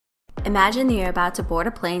Imagine that you're about to board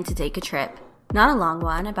a plane to take a trip. Not a long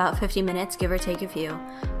one, about 50 minutes, give or take a few.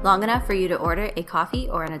 Long enough for you to order a coffee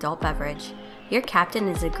or an adult beverage. Your captain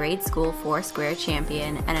is a grade school Foursquare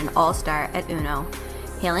champion and an all-star at Uno.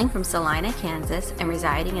 Hailing from Salina, Kansas, and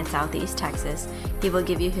residing in Southeast Texas, he will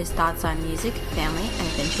give you his thoughts on music, family, and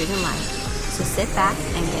adventures in life. So sit back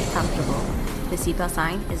and get comfortable. The seatbelt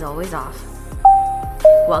sign is always off.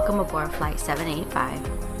 Welcome aboard Flight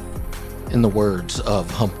 785. In the words of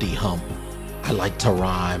Humpty Hump, I like to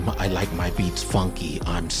rhyme, I like my beats funky,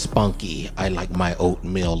 I'm spunky, I like my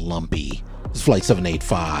oatmeal lumpy. It's Flight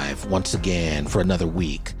 785, once again, for another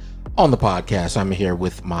week. On the podcast, I'm here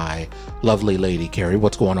with my lovely lady, Carrie.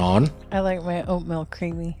 What's going on? I like my oatmeal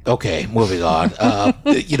creamy. Okay, moving on.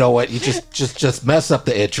 You know what? You just mess up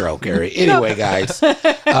the intro, Carrie. Anyway, guys,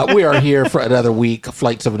 we are here for another week,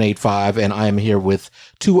 Flight 785, and I am here with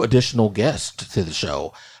two additional guests to the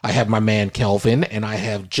show. I have my man, Kelvin, and I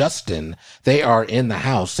have Justin. They are in the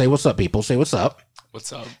house. Say what's up, people. Say what's up.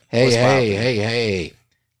 What's up? Hey.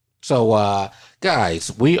 So,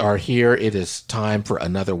 guys, we are here. It is time for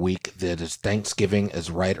another week. That is Thanksgiving is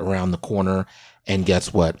right around the corner. And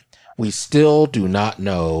guess what? We still do not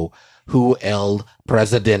know who El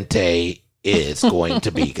Presidente is going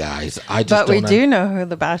to be, guys. But we do know who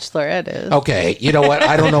the Bachelorette is. Okay, you know what?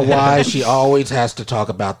 I don't know why she always has to talk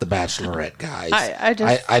about the Bachelorette, guys.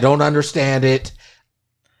 I don't understand it.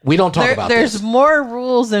 We don't talk about this. There's more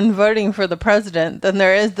rules in voting for the president than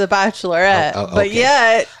there is the Bachelorette. Okay. But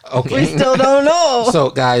yet, we still don't know. So,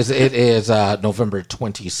 guys, it is November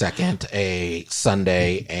 22nd, a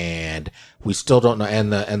Sunday, and we still don't know.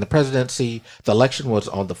 And the presidency, the election was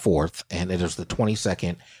on the 4th, and it is the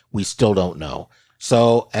 22nd. We still don't know.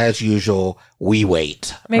 So, as usual, we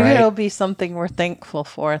wait. Maybe right? it'll be something we're thankful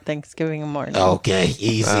for Thanksgiving morning. Okay,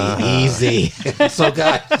 easy. So,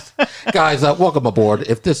 guys, welcome aboard.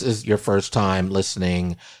 If this is your first time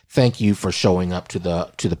listening, thank you for showing up to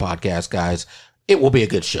the podcast, guys. It will be a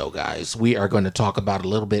good show, guys. We are going to talk about a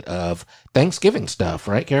little bit of Thanksgiving stuff,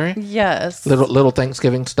 right, Carrie? Yes. Little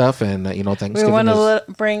Thanksgiving stuff, and Thanksgiving. We want to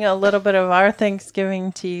bring a little bit of our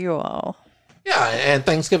Thanksgiving to you all. Yeah, and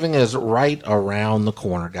Thanksgiving is right around the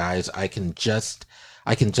corner, guys. I can just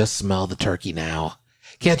smell the turkey now.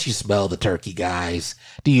 Can't you smell the turkey, guys?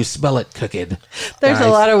 Do you smell it cooking? There's guys?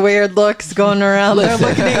 A lot of weird looks going around. They're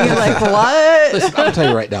looking at you like, what? Listen, I'll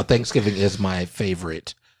tell you right now, Thanksgiving is my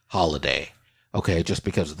favorite holiday. Okay, just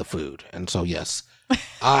because of the food. And so, yes,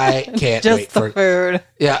 I can't just wait for the food.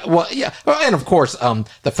 Yeah, well, and of course,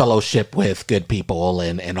 the fellowship with good people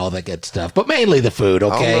and all that good stuff, but mainly the food.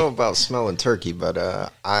 Okay, I don't know about smelling turkey, but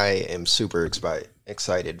I am super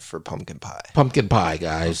excited for pumpkin pie. Pumpkin pie,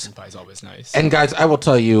 guys. Pumpkin pie is always nice. And guys, I will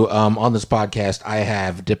tell you, on this podcast, I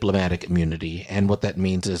have diplomatic immunity, and what that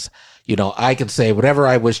means is, I can say whatever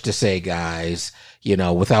I wish to say, guys,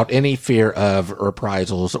 without any fear of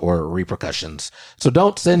reprisals or repercussions. So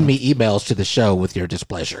don't send me emails to the show with your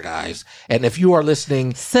displeasure, guys. And if you are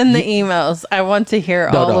listening, send the emails. I want to hear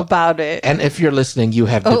all about it. And if you're listening, you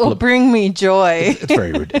have it will bring me joy. It's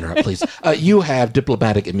very rude to interrupt, please. You have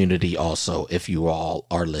diplomatic immunity also if you all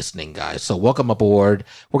are listening, guys. So welcome aboard.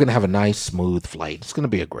 We're going to have a nice, smooth flight. It's going to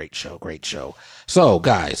be a great show. So,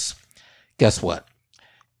 guys, guess what?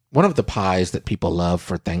 One of the pies that people love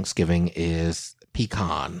for Thanksgiving is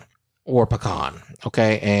pecan.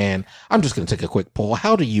 Okay, and I'm just going to take a quick poll.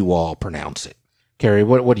 How do you all pronounce it? Carrie,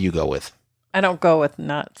 what do you go with? I don't go with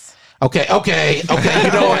nuts. Okay. You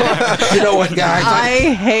know what, guys?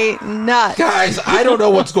 I hate nuts. Guys, I don't know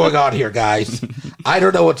what's going on here, guys. I'm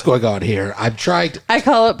trying to... I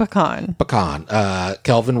call it pecan.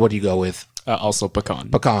 Kelvin, what do you go with? Also pecan.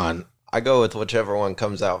 Pecan. I go with whichever one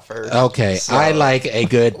comes out first. Okay, so, I like a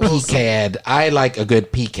good pecan. I like a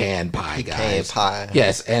good pecan pie, guys. Pecan pie.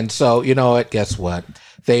 Yes, and so you know what? Guess what?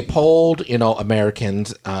 They polled,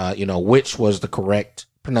 Americans, which was the correct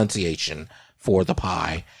pronunciation for the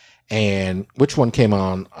pie, and which one came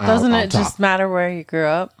on. Doesn't it top? Just matter where you grew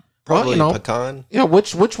up? Probably pecan.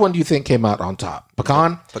 Which one do you think came out on top?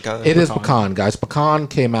 Pecan? Pecan. It is pecan, guys. Pecan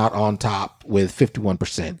came out on top with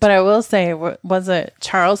 51%. But I will say, was it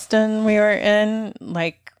Charleston we were in?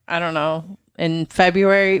 Like, I don't know, in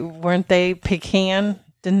February, weren't they pecan?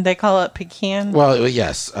 Didn't they call it pecan? Well,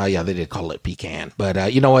 yes. Yeah, they did call it pecan.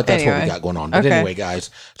 But you know what? That's what we got going on. But anyway,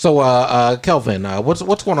 guys. So, Kelvin,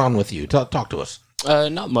 what's going on with you? Talk to us.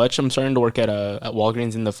 Not much. I'm starting to work at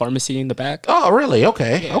Walgreens in the pharmacy in the back. Oh, really?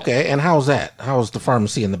 Okay. Yeah. Okay. And how's that? How's the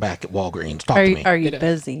pharmacy in the back at Walgreens? Talk to me. Are you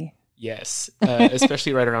busy? Yes.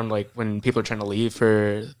 Especially right around like when people are trying to leave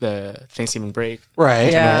for the Thanksgiving break.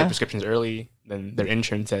 Right. Yeah. Get prescriptions early, then their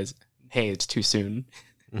insurance says, hey, it's too soon.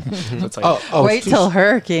 So it's like, Wait till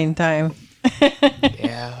hurricane time.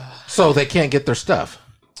 yeah. So they can't get their stuff.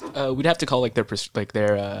 We'd have to call like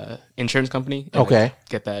their insurance company. And, Okay. like,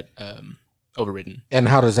 get that overridden. And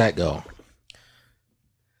how does that go?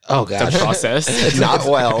 Oh, The gosh. process. Not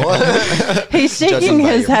well. He's Judging shaking by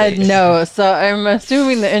his your head face. no, so I'm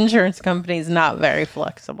assuming the insurance company is not very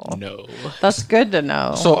flexible. No. That's good to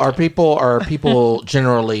know. So are people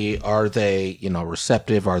generally, are they,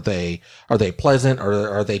 receptive? Are they pleasant, or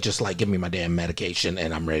are they just like, give me my damn medication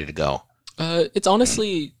and I'm ready to go? It's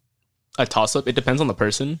honestly a toss up. It depends on the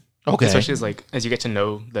person. Okay. Especially as you get to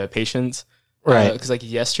know the patients. Right. Because like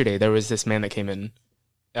yesterday, there was this man that came in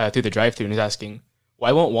through the drive-thru and he's asking,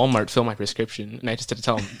 "Why won't Walmart fill my prescription?" And I just had to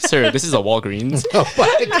tell him, "Sir, this is a Walgreens." Oh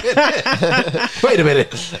my goodness. Wait a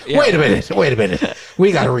minute.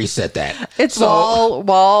 We got to reset that. It's So-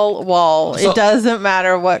 wall. So- It doesn't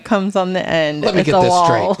matter what comes on the end. Let me It's get a this wall.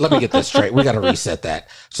 straight. Let me get this straight. We got to reset that.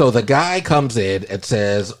 So the guy comes in and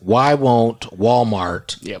says, "Why won't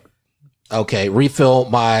Walmart, Yep. okay, refill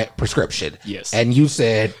my prescription?" Yes. And you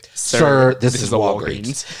said, "Sir, this is a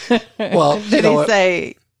Walgreens." Well, you Did know he what?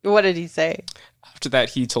 say? What did he say? After that,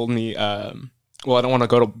 he told me, "Well, I don't want to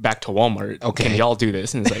go back to Walmart. Okay. Can y'all do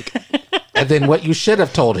this?" And it's like, And then what you should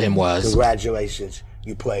have told him was, Congratulations,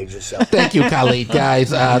 you played yourself. "Thank you, Khalid." Guys,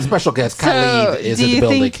 special guest Khalid is do in the you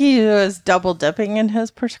building. think he was double dipping in his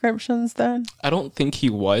prescriptions then? I don't think he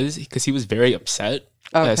was, because he was very upset.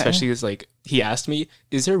 Okay. Especially as like he asked me,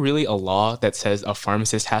 "Is there really a law that says a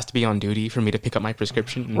pharmacist has to be on duty for me to pick up my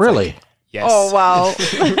prescription?" And it's Really? like, yes. Oh wow!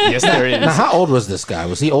 Yes, there is. Now, how old was this guy?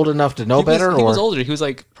 Was he old enough to know He was- better? He was or older. He was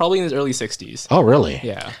like probably in his early 60s. Oh, really?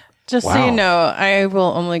 Yeah. Just so Wow. you know, I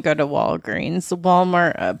will only go to Walgreens.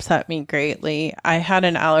 Walmart upset me greatly. I had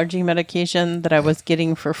an allergy medication that I was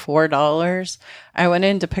getting for $4. I went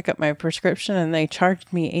in to pick up my prescription and they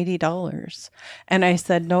charged me $80. And I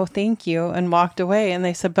said, no, thank you, and walked away. And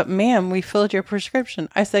they said, but ma'am, we filled your prescription.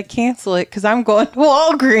 I said, cancel it because I'm going to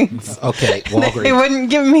Walgreens. Okay, They Walgreens. wouldn't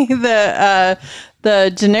give me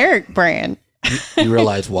the generic brand. You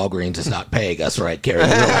realize Walgreens is not paying us, right, Carrie? You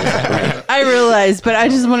realize that, right? I realized, but I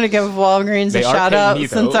just want to give Walgreens They a are shout paying out me,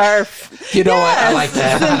 since though. our You know what? I like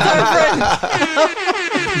that.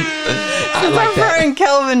 I Since like our that. friend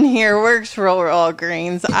Kelvin here works for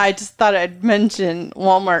Walgreens, I just thought I'd mention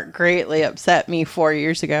Walmart greatly upset me 4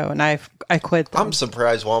 years ago, and I quit them. I'm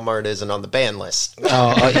surprised Walmart isn't on the ban list.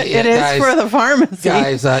 It is for the pharmacy.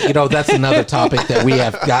 Guys, that's another topic that we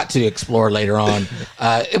have got to explore later on.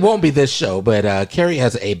 It won't be this show, but Carrie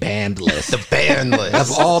has a banned list The ban of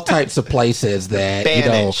list. all types of places that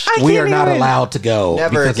Banished. I we can't are not even- allowed to go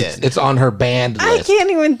Never because again. it's on her banned I list. can't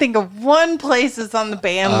even think of one place that's on the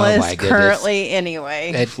ban Oh, my list goodness. currently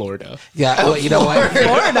anyway. And- Florida. yeah, well, you know what?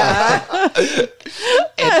 Florida.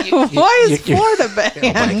 And Why is you- Florida Oh my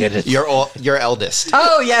banned? goodness. Your eldest.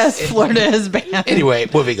 Oh, yes, Florida is banned Anyway,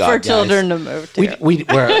 moving on, for guys. children to move to.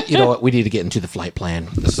 You know what? We need to get into the flight plan.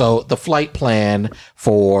 So the flight plan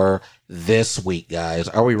for this week, guys.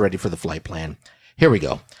 Are we ready for the flight plan? Here we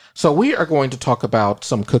go. So we are going to talk about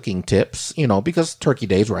some cooking tips, because Turkey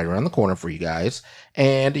Day is right around the corner for you guys.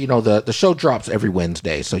 And, the show drops every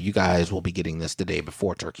Wednesday. So you guys will be getting this the day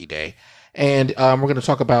before Turkey Day. And we're going to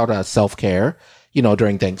talk about self-care,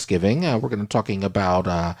 during Thanksgiving. We're going to talking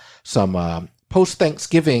about some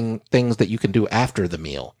post-Thanksgiving things that you can do after the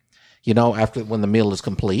meal, after when the meal is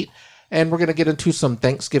complete. And we're going to get into some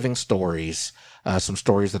Thanksgiving stories, some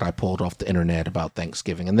stories that I pulled off the internet about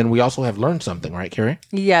Thanksgiving. And then we also have learned something, right, Carrie?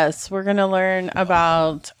 Yes, we're going to learn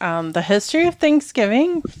about the history of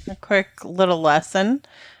Thanksgiving, a quick little lesson,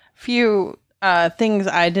 few things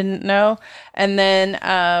I didn't know, and then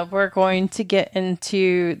we're going to get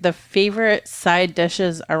into the favorite side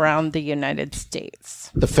dishes around the United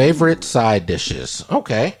States. The favorite side dishes.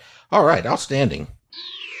 Okay. All right. Outstanding.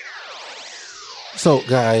 So,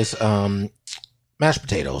 guys, mashed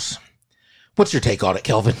potatoes. What's your take on it,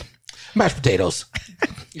 Kelvin? Mashed potatoes.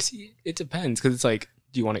 You see, it depends because it's like,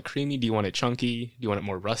 do you want it creamy? Do you want it chunky? Do you want it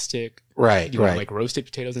more rustic? Right, Do you right. want like roasted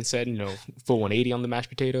potatoes instead? Full 180 on the mashed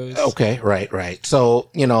potatoes. Okay, right. So,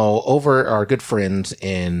 over our good friends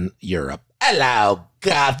in Europe. Hello,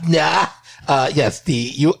 governor. Yes,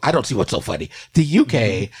 I don't see what's so funny. The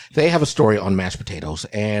UK, they have a story on mashed potatoes,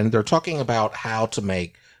 and they're talking about how to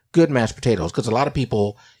make good mashed potatoes because a lot of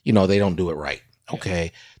people, they don't do it right.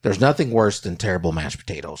 Okay. There's nothing worse than terrible mashed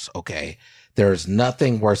potatoes. Okay. There's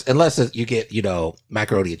nothing worse unless you get,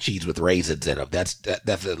 macaroni and cheese with raisins in them. That's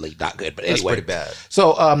definitely not good. But That's anyway, pretty bad.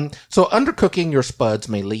 So undercooking your spuds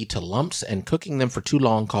may lead to lumps, and cooking them for too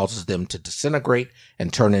long causes them to disintegrate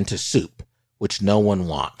and turn into soup, which no one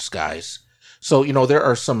wants, guys. So, there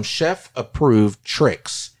are some chef approved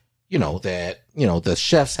tricks, that, the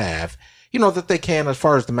chefs have, that they can as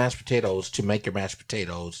far as the mashed potatoes to make your mashed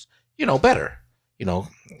potatoes, better.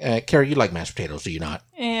 Carrie, you like mashed potatoes, do you not?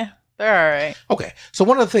 Yeah, they're all right. Okay. So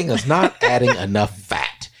one of the things is not adding enough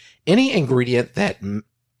fat. An ingredient that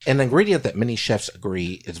many chefs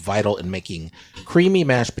agree is vital in making creamy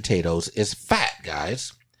mashed potatoes is fat,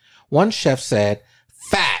 guys. One chef said,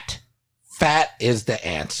 fat is the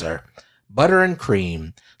answer. Butter and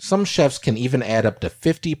cream. Some chefs can even add up to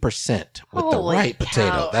 50% with the right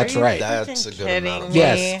potato. That's right. That's a good amount. Of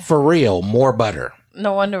Yes, for real. More butter.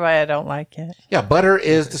 No wonder why I don't like it. Yeah, butter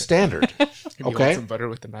is the standard. Maybe you Okay. want some butter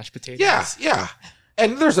with the mashed potatoes. Yeah.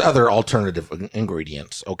 And there's other alternative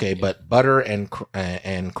ingredients, okay? But butter and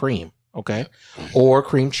cream, okay? Or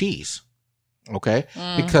cream cheese, okay?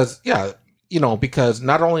 Because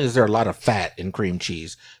not only is there a lot of fat in cream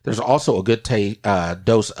cheese, there's also a good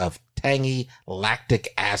dose of tangy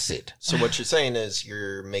lactic acid. So what you're saying is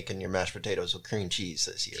you're making your mashed potatoes with cream cheese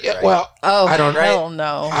this year, Yeah, right? well, Oh, I don't hell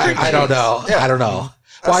no. I don't know. Yeah. I don't know.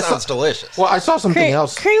 that sounds delicious. Well, I saw something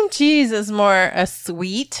else. Cream cheese is more a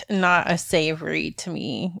sweet, not a savory to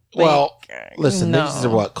me. Well, Like, listen, no. these are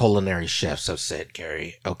what culinary chefs have said,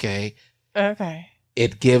 Carrie, okay? Okay.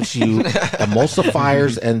 It gives you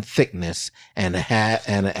emulsifiers and thickness, and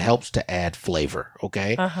it helps to add flavor,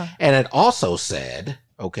 okay? Uh-huh. And it also said,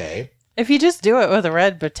 okay, If you just do it with a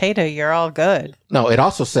red potato, you're all good. no, it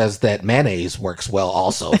also says that mayonnaise works well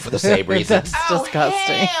also for the same reason. That's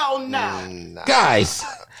disgusting. Nah, Guys,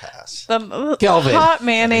 pass. The Kelvin. hot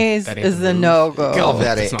mayonnaise That ain't is the the move. no-go. Kelvin.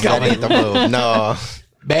 That ain't the move. No.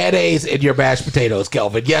 mayonnaise in your mashed potatoes,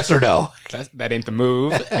 Kelvin, yes or no? That ain't the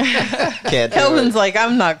move. Can't do Kelvin's it. like,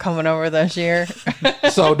 I'm not coming over this year.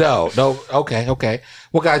 So no, okay.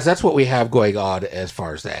 Well, guys, that's what we have going on as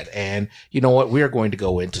far as that. And you know what? We are going to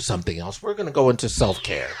go into something else. We're going to go into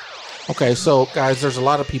self-care. Okay, so guys, there's a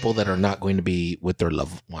lot of people that are not going to be with their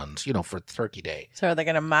loved ones, for Turkey Day. So are they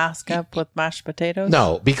going to mask up with mashed potatoes?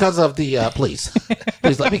 No, because of the, please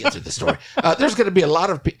let me get through the story. There's going to be a lot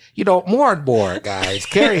of, more and more, guys.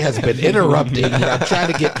 Carrie has been interrupting, and I'm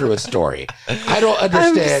trying to get through a story. I don't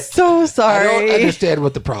understand. I'm so sorry. I don't understand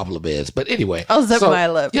what the problem is. But anyway. I'll zip my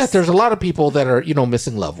lips. Yeah, there's a lot of people that are,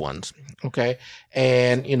 missing loved ones. Okay.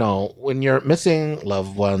 And, when you're missing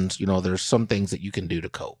loved ones, there's some things that you can do to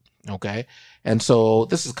cope. Okay. And so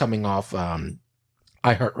this is coming off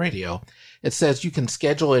iHeartRadio. It says you can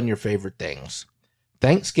schedule in your favorite things.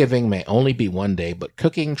 Thanksgiving may only be one day, but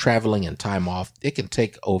cooking, traveling, and time off, it can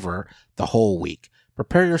take over the whole week.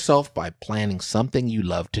 Prepare yourself by planning something you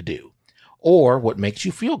love to do or what makes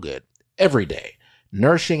you feel good every day.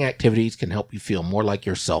 Nourishing activities can help you feel more like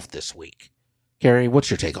yourself this week. Carrie, what's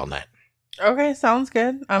your take on that? Okay, sounds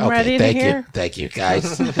good. I'm Okay, ready to hear. Thank you,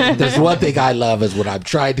 guys. There's one thing I love is when I'm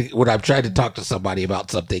trying to talk to somebody about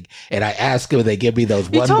something, and I ask them, and they give me those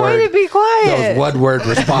You one told me to word, be quiet. those one word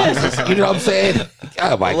responses. You know what I'm saying?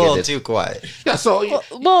 Oh my A little goodness. too quiet. Yeah. So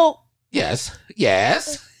Well, yes.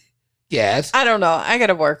 I don't know. I got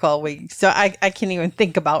to work all week, so I can't even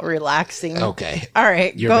think about relaxing. Okay. All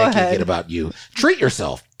right, You're go making ahead. it about you. Treat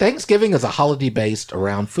yourself. Thanksgiving is a holiday based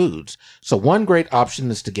around foods. So one great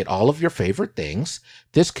option is to get all of your favorite things.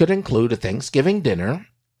 This could include a Thanksgiving dinner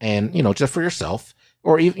and, just for yourself,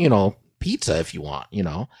 or even, pizza if you want,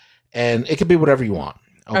 and it could be whatever you want.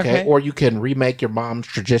 Okay. Okay. Or you can remake your mom's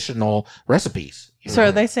traditional recipes. So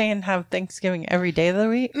are they saying have Thanksgiving every day of the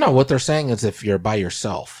week? No, what they're saying is if you're by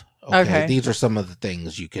yourself. Okay. Okay. These are some of the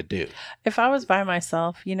things you could do. If I was by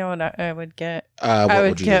myself, you know what I would get? What I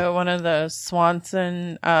would you get do? one of the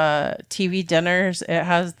Swanson TV dinners. It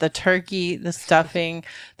has the turkey, the stuffing,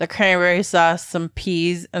 the cranberry sauce, some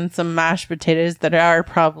peas, and some mashed potatoes that are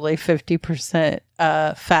probably 50%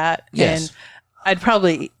 fat. Yes. And I'd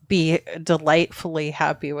probably be delightfully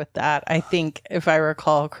happy with that. I think, if I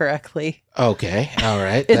recall correctly. Okay. All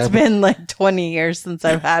right. It's been like 20 years since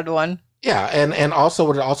I've had one. Yeah, and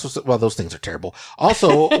also those things are terrible.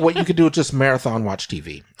 Also, what you could do is just marathon watch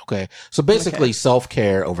TV. Okay, so basically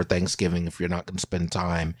self-care over Thanksgiving if you're not going to spend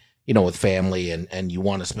time, with family and you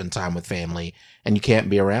want to spend time with family and you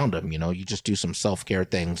can't be around them. You just do some self-care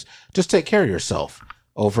things. Just take care of yourself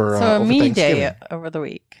over. So a over me Thanksgiving. day over the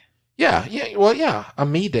week. Yeah. Well, yeah, a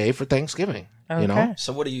me day for Thanksgiving. Okay.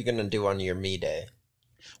 So what are you gonna do on your me day?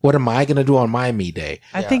 What am I going to do on my me day?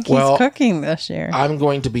 I Yeah. think he's Well, cooking this year. I'm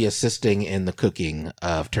going to be assisting in the cooking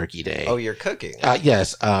of Turkey Day. Oh, you're cooking.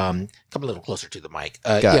 Yes. Come a little closer to the mic.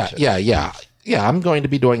 Gotcha. Yeah. I'm going to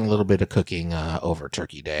be doing a little bit of cooking over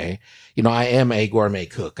Turkey Day. I am a gourmet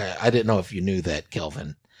cook. I didn't know if you knew that,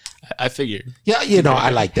 Kelvin. I figured. Yeah, I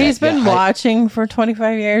like that. He's been Yeah, watching for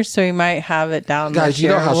 25 years, so he might have it down. guys, this you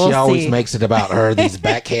know year. how We'll she always see. makes it about her, these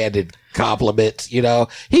backhanded compliments.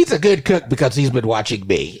 He's a good cook because he's been watching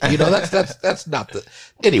me. That's not the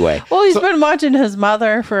anyway. Well, he's been watching his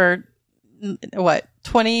mother for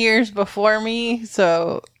 20 years before me.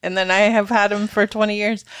 So, and then I have had him for 20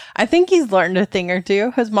 years. I think he's learned a thing or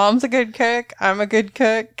two. His mom's a good cook. I'm a good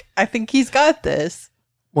cook. I think he's got this.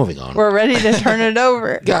 Moving on. We're ready to turn it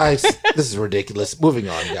over. Guys, this is ridiculous. Moving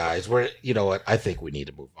on, guys. You know what? I think we need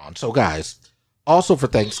to move on. So, guys, also for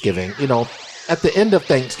Thanksgiving, at the end of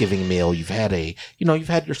Thanksgiving meal, you've had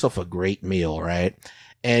yourself a great meal, right?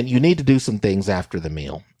 And you need to do some things after the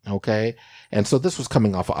meal, okay? And so this was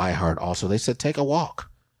coming off of iHeart also. They said, take a walk,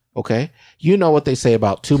 okay? You know what they say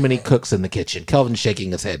about too many cooks in the kitchen. Kelvin's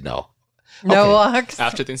shaking his head no. No Okay. walks.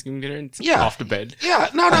 After Thanksgiving dinner, it's Yeah. off to bed. Yeah,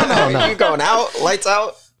 no. You going out? Lights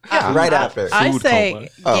out? Yeah. Right after. I Food say coma.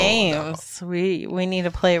 Oh, games. We need to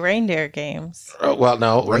play reindeer games. Well,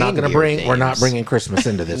 no, we're not going to Reindeer we're not games. bringing Christmas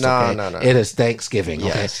into this, No, okay? no, no. It is Thanksgiving,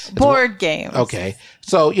 Yes. okay? Board games. Okay.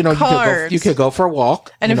 So, Cards. you could go for a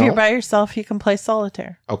walk. And if you're by yourself, you can play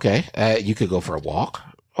solitaire. Okay. You could go for a walk.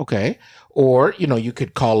 Okay. Or, you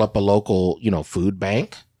could call up a local, food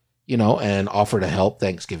bank, and offer to help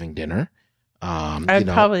Thanksgiving dinner. I'd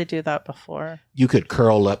probably do that before. You could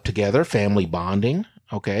curl up together, family bonding.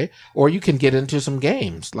 Okay. Or you can get into some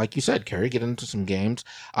games. Like you said, Carrie, get into some games.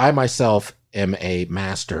 I myself am a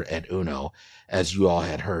master at Uno. As you all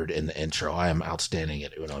had heard in the intro, I am outstanding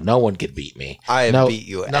at Uno. No one could beat me. I No- beat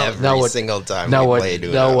you no- every no one- single time No we one, played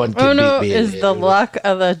Uno. no one can Uno beat me. is at the Uno. luck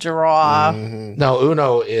of the draw. Mhm. No,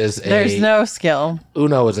 Uno is There's no skill.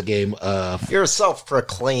 Uno is a game of. You're a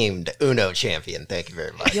self-proclaimed Uno champion. Thank you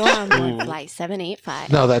very much. You're on board flight 785.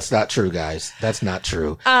 No, that's not true, guys. That's not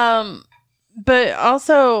true. But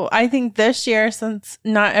also, I think this year, since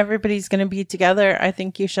not everybody's going to be together, I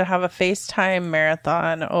think you should have a FaceTime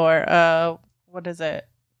marathon or what is it?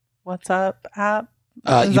 What's up app?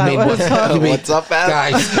 Is You that mean what what- it's called? you mean- What's up, Ab?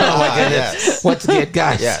 guys? Oh my goodness! Yes. What's good,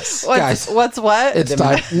 guys? Yes. guys. What's what? It's The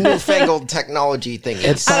time. newfangled technology thing.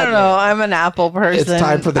 It's I don't time. know. I'm an Apple person. It's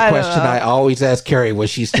time for the I don't question know. I always ask Carrie when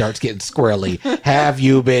she starts getting squirrely. Have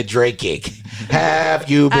you been drinking? Have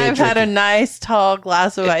you been I've had a drinking? nice tall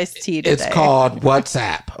glass of iced tea today. It's called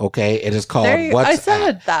WhatsApp. Okay, it is called There you, WhatsApp. I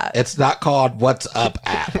said that. It's not called What's Up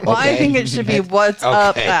app. Okay? Well, I think it should be "What's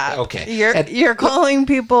Up" Okay, app. okay. You're And- you're calling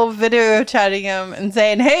people, video chatting them, and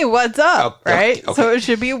saying, "Hey, what's up?" Okay, right? okay. So it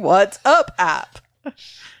should be "What's Up" app.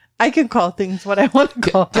 I can call things what I want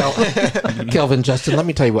to call. Kelvin, Justin, let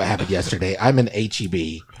me tell you what happened yesterday. I'm in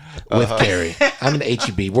HEB with Carrie. I'm in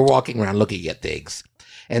HEB. We're walking around looking at things.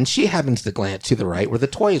 And she happens to glance to the right where the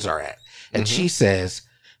toys are at. And she says,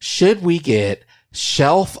 should we get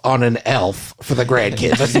shelf on an elf for the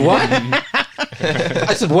grandkids? I said, what?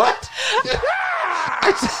 I said, what?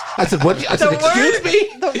 I said, what? I said, excuse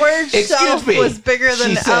me? The word Excuse "shelf" me. was bigger She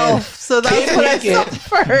than said, "elf," so that's Can what we I get-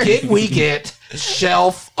 thought first. Can we get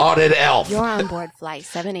shelf on an elf? You're on board flight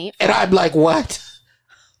 785. And I'm like, what?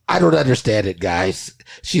 I don't understand it, guys.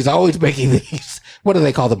 She's always making these, what do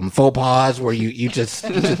they call them? Faux pas, where you just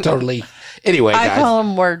totally. Anyway, I guys. call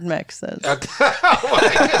them word mixes.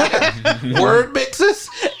 Word mixes?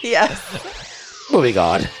 Yes. Moving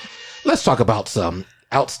on. Let's talk about some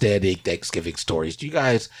outstanding Thanksgiving stories. Do you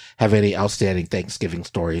guys have any outstanding Thanksgiving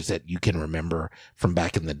stories that you can remember from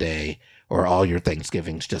back in the day? Or all your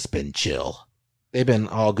Thanksgivings just been chill? They've been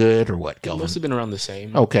all good or what, Kelvin? Mostly been around the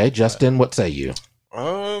same. Okay, Justin, what say you?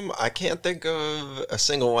 I can't think of a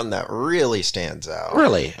single one that really stands out.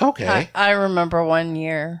 Really? Okay. I remember one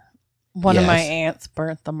year, one of my Yes. aunts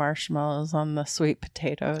burnt the marshmallows on the sweet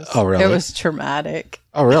potatoes. Oh, really? It was traumatic.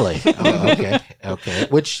 Oh, really? Oh, okay. Okay.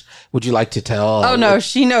 Which would you like to tell? Oh, no,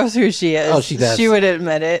 she knows who she is. Oh, she does. She would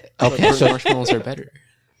admit it. But Okay. burnt So, marshmallows are better.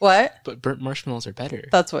 What? But burnt marshmallows are better.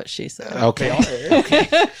 That's what she said. okay.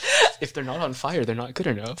 If they're not on fire, they're not good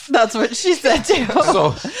enough. That's what she said too.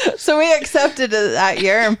 So, So we accepted it that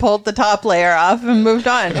year and pulled the top layer off and moved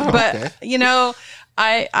on. But okay. you know,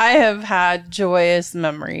 I have had joyous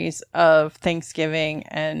memories of Thanksgiving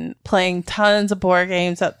and playing tons of board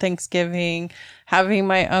games at Thanksgiving, having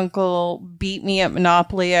my uncle beat me at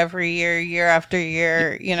Monopoly every year, year after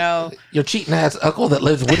year, you know. your cheating ass uncle that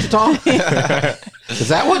lives in Wichita? Is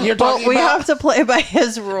that what you're talking Well, we about? have to play by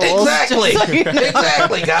his rules. Exactly. just so you know.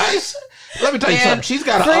 Exactly, guys. Let me tell you Man, something. She's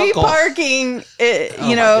got an free uncle. parking. my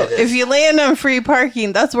goodness. If you land on free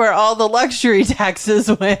parking, that's where all the luxury taxes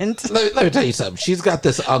went. Let me tell you something. She's got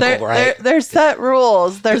this uncle, right? There's set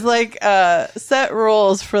rules. There's like set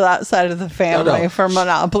rules for that side of the family for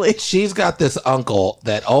Monopoly. She's got this uncle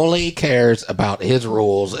that only cares about his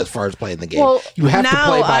rules as far as playing the game. You have to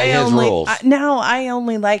play by his rules. Now I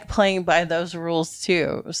only like playing by those rules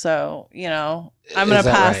too. So, I'm going to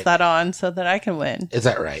pass that on so that I can win. Is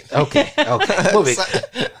that right? Okay.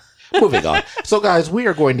 Moving on. So, guys, we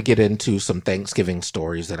are going to get into some Thanksgiving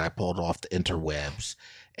stories that I pulled off the interwebs.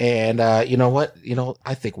 And you know what?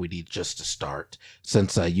 I think we need just to start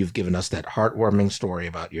since you've given us that heartwarming story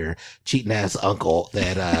about your cheating ass uncle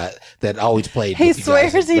that always played. He with you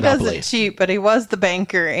guys swears in he Monopoly. doesn't cheat, but he was the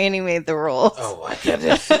banker and he made the rules. Oh my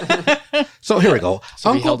goodness! So here we go.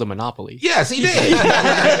 So he held a monopoly. Yes, he did.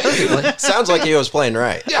 Basically. Sounds like he was playing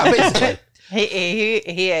right. Yeah, basically. He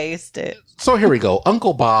aced it. So here we go.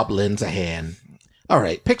 Uncle Bob lends a hand. All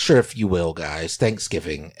right, picture if you will, guys.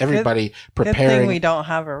 Thanksgiving. Everybody Good preparing. thing we don't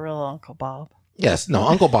have a real Uncle Bob. Yes, no,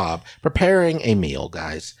 Uncle Bob preparing a meal,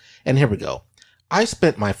 guys. And here we go. I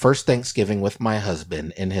spent my first Thanksgiving with my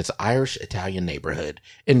husband in his Irish-Italian neighborhood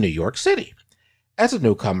in New York City. As a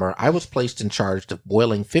newcomer, I was placed in charge of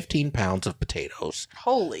boiling 15 pounds of potatoes.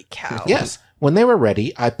 Holy cow. Yes, when they were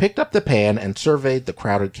ready, I picked up the pan and surveyed the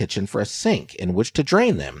crowded kitchen for a sink in which to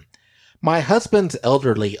drain them. My husband's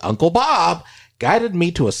elderly Uncle Bob guided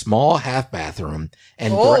me to a small half bathroom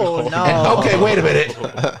and okay, wait a minute.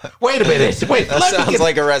 That sounds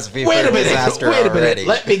like a recipe for a disaster already.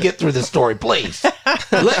 Let me get through the story, please.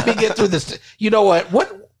 Let me get through this. You know what?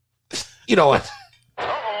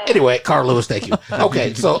 Anyway, Carl Lewis, thank you.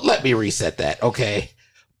 Okay, so let me reset that, okay?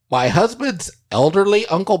 My husband's elderly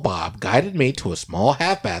Uncle Bob guided me to a small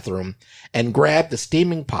half bathroom and grabbed the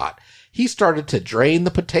steaming pot. He started to drain the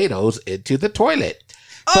potatoes into the toilet.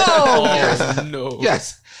 No.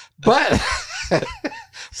 Yes, but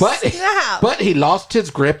he lost his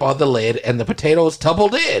grip on the lid and the potatoes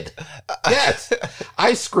tumbled in. Yes,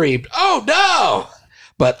 I screamed, "Oh no!"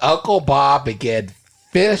 But Uncle Bob began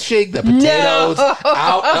fishing the potatoes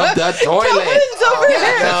out of the toilet. Kevin's over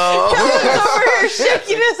here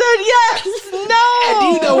shaking his head. Yes, no.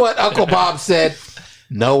 And you know what Uncle Bob said?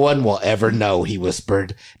 "No one will ever know," he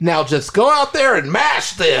whispered. "Now just go out there and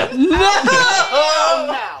mash them."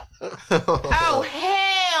 Oh,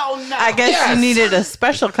 hell no. I guess you needed a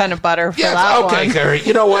special kind of butter for that okay, one. Gary.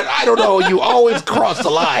 You know what? I don't know. You always cross the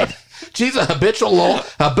line. She's a habitual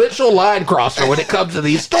line crosser when it comes to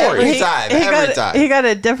these stories. Every time. He got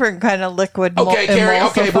a different kind of liquid. Okay, Carrie.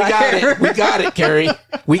 Okay, we got it. We got it, Carrie.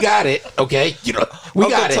 We got it. Okay, we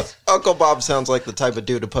got it. Uncle Bob sounds like the type of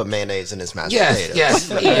dude to put mayonnaise in his mashed potatoes. Yes.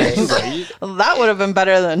 That would have been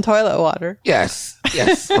better than toilet water. Yes.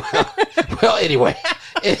 Well, anyway,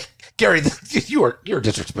 Gary, you're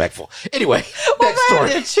disrespectful. Anyway, next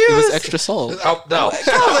story. It was extra salt. Oh no.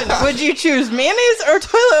 Calvin, would you choose mayonnaise or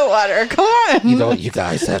toilet water? Come on. You know, you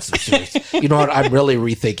guys have some serious. You know what? I'm really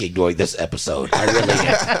rethinking doing this episode. I really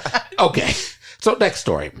am. Okay. So next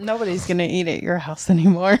story. Nobody's going to eat at your house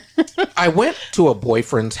anymore. I went to a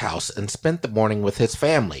boyfriend's house and spent the morning with his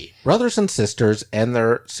family, brothers and sisters, and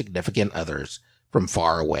their significant others from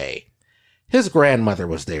far away. His grandmother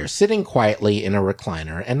was there, sitting quietly in a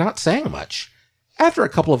recliner and not saying much. After a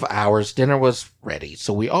couple of hours, dinner was ready,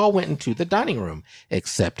 so we all went into the dining room,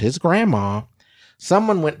 except his grandma.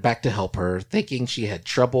 Someone went back to help her, thinking she had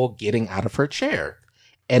trouble getting out of her chair,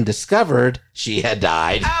 and discovered she had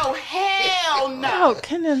died. Oh, hell no. Oh,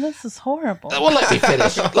 Kenan, this is horrible. Well, let me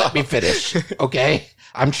finish. Okay?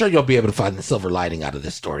 I'm sure you'll be able to find the silver lining out of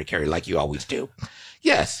this story, Carrie, like you always do.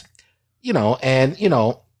 Yes.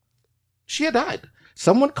 She had died.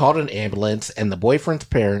 Someone called an ambulance, and the boyfriend's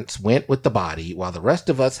parents went with the body, while the rest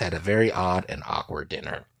of us had a very odd and awkward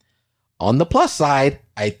dinner. On the plus side,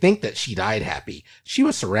 I think that she died happy. She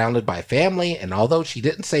was surrounded by family, and although she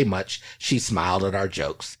didn't say much, she smiled at our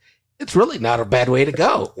jokes. It's really not a bad way to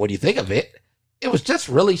go, when you think of it. It was just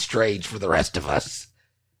really strange for the rest of us.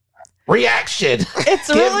 Reaction. It's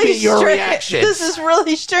Give really me your strange. reactions. This is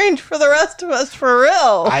really strange for the rest of us, for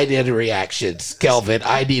real. I need reactions. Kelvin,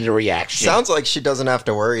 I need a reaction. Sounds like she doesn't have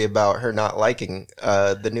to worry about her not liking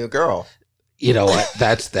the new girl. You know what?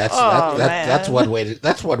 That's one way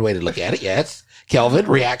to look at it. Yes, Kelvin,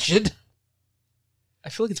 reaction. I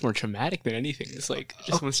feel like it's more traumatic than anything. It's like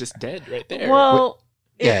someone's just dead right there. Well,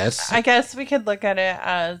 Yes. I guess we could look at it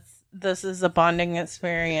as this is a bonding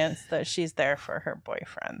experience that she's there for her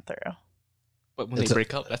boyfriend through. But when they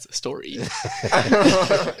break up, that's a story. Oh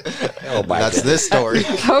my That's goodness. this story.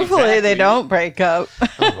 Hopefully they don't break up.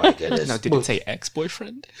 Oh my goodness. Now, did it say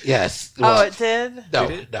ex-boyfriend? Yes. Oh, Well, it did? no,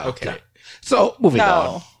 Did it? no. Okay. No. So moving on.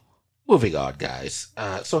 No. Moving on, guys.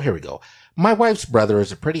 So here we go. My wife's brother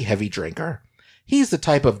is a pretty heavy drinker. He's the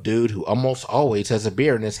type of dude who almost always has a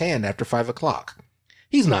beer in his hand after 5 o'clock.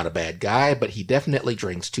 He's not a bad guy, but he definitely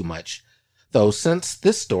drinks too much. Though since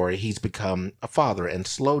this story, he's become a father and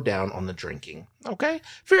slowed down on the drinking. Okay?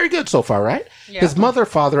 Very good so far, right? Yeah. His mother,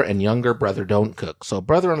 father, and younger brother don't cook, so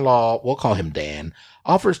brother-in-law, we'll call him Dan,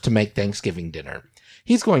 offers to make Thanksgiving dinner.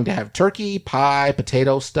 He's going to have turkey, pie,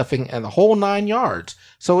 potato, stuffing, and the whole 9 yards.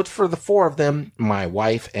 So it's for the 4 of them, my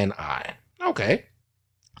wife and I. Okay.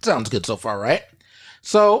 Sounds good so far, right?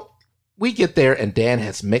 So we get there and Dan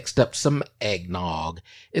has mixed up some eggnog.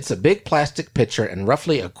 It's a big plastic pitcher and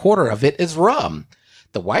roughly a quarter of it is rum.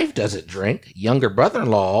 The wife doesn't drink, younger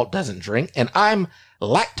brother-in-law doesn't drink, and I'm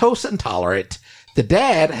lactose intolerant. The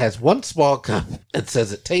dad has 1 small cup and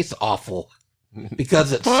says it tastes awful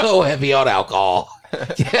because it's so heavy on alcohol.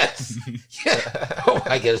 Yes. Yeah. Oh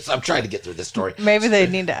my goodness. I'm trying to get through this story. Maybe they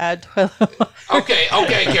need to add toilet water.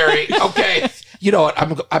 Okay, Gary. Okay. You know what?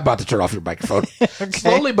 I'm about to turn off your microphone.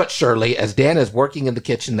 Slowly but surely, as Dan is working in the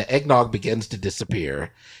kitchen, the eggnog begins to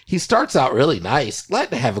disappear. He starts out really nice, glad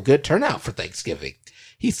to have a good turnout for Thanksgiving.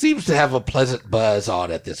 He seems to have a pleasant buzz on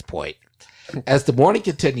at this point. As the morning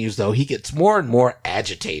continues, though, he gets more and more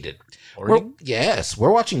agitated. We're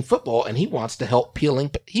watching football, and he wants help peeling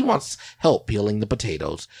the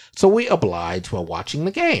potatoes. So we oblige while watching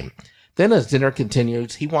the game. Then, as dinner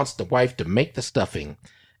continues, he wants the wife to make the stuffing.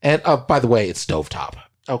 And by the way, it's stovetop.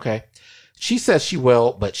 Okay. She says she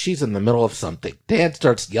will, but she's in the middle of something. Dan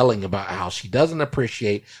starts yelling about how she doesn't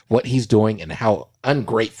appreciate what he's doing and how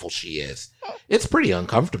ungrateful she is. It's pretty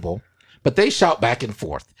uncomfortable, but they shout back and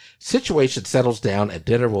forth. Situation settles down and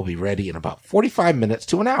dinner will be ready in about 45 minutes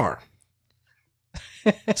to an hour.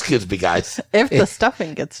 Excuse me, guys. If the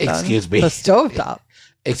stuffing gets done. Excuse me. The stovetop.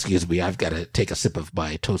 Excuse me. I've got to take a sip of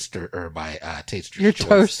my toaster or my taster's Your choice.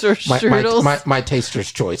 toaster strudels. My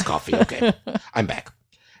taster's choice coffee. Okay. I'm back.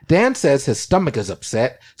 Dan says his stomach is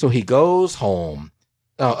upset, so he goes home,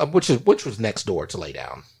 which was next door to lay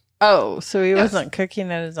down. Oh, so he Yes. wasn't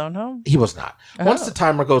cooking at his own home? He was not. Once Oh. the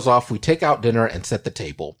timer goes off, we take out dinner and set the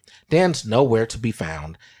table. Dan's nowhere to be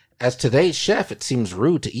found. As today's chef, it seems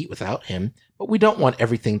rude to eat without him, but we don't want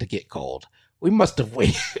everything to get cold. We must have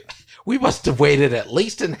waited at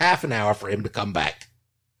least in half an hour for him to come back.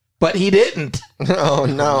 But he didn't. Oh,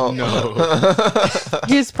 no. No.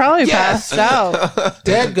 He's probably Yes. passed out.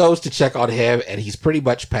 Dad goes to check on him, and he's pretty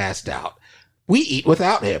much passed out. We eat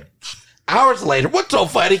without him. Hours later, what's so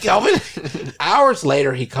funny, Kelvin? Hours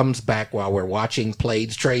later, he comes back while we're watching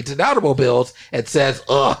planes, trains, and automobiles and says,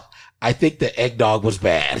 ugh, I think the eggnog was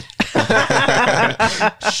bad.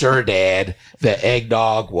 Sure, Dad, the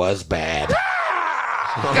eggnog was bad.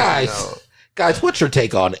 Guys, what's your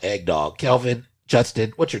take on eggnog? Kelvin,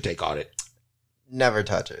 Justin, what's your take on it? Never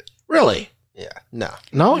touch it. Really? Yeah, no.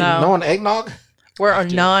 No? No. No one eggnog? We're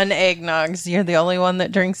non-eggnogs. You're the only one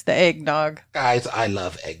that drinks the eggnog. Guys, I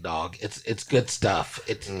love eggnog. It's good stuff.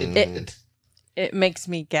 It makes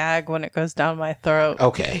me gag when it goes down my throat.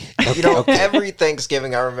 Okay. You know, Okay. every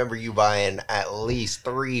Thanksgiving, I remember you buying at least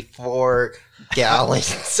 3-4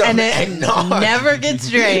 gallons of And it eggnog. never gets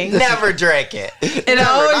drank. Never drank it. It Never,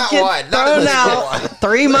 always not gets one, not thrown a single out one.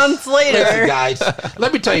 3 months Listen, later. guys,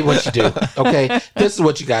 let me tell you what you do. Okay, this is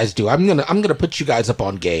what you guys do. I'm gonna put you guys up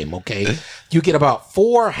on game. Okay, you get about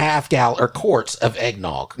 4 half-gallon or quarts of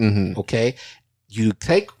eggnog. Okay, you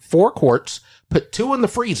take 4 quarts, put 2 in the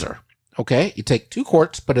freezer. Okay, you take 2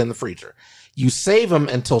 quarts, put it in the freezer. You save them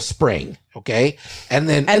until spring. Okay, and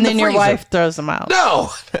then And in then the your freezer- wife throws them out. No.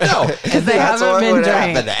 Because they That's haven't what been would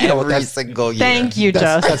drank. happen You know what, every that's- single year. Thank you,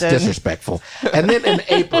 That's Justin. disrespectful. And then in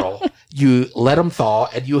April, you let them thaw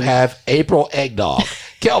and you have April eggnog.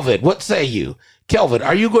 Kelvin, what say you? Kelvin,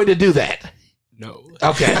 are you going to do that? No.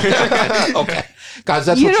 Okay. Okay. Guys,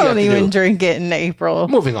 that's You what you have don't to even do. drink it in April.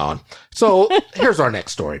 Moving on. So here's our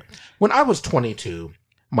next story. When I was 22,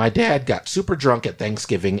 my dad got super drunk at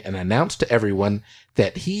Thanksgiving and announced to everyone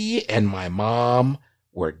that he and my mom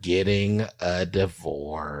were getting a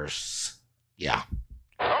divorce. Yeah.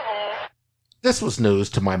 This was news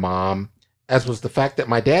to my mom, as was the fact that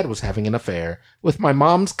my dad was having an affair with my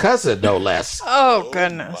mom's cousin, no less. Oh,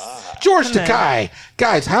 goodness. George Takei.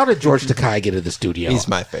 Guys, how did George Takei get in the studio? He's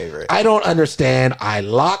my favorite. I don't understand. I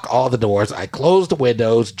lock all the doors. I close the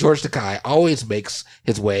windows. George Takei always makes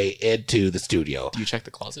his way into the studio. Do you check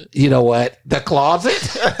the closet? You know what? The closet?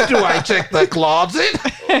 Do I check the closet?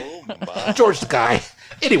 George Takei.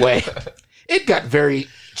 Anyway, it got very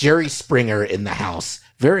Jerry Springer in the house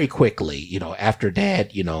very quickly, after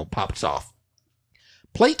Dad, pops off.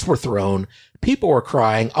 Plates were thrown, people were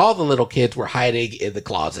crying, all the little kids were hiding in the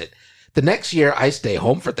closet. The next year, I stay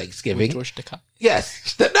home for Thanksgiving. George Takei.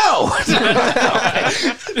 Yes. The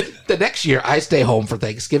next year, I stay home for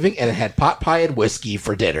Thanksgiving, and it had pot pie and whiskey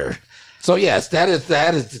for dinner. So yes, that is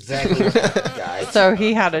exactly what happened, guys. So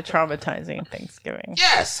he had a traumatizing Thanksgiving.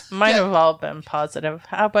 Yes. Might have all been positive.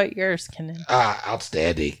 How about yours, Kenan?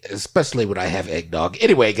 Outstanding, especially when I have eggnog.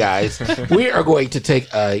 Anyway, guys, we are going to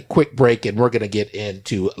take a quick break, and we're going to get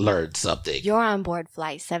into Learn Something. You're on board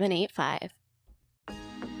Flight 785.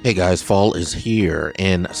 Hey guys, fall is here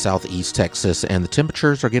in Southeast Texas, and the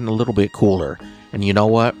temperatures are getting a little bit cooler. And you know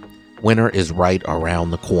what? Winter is right around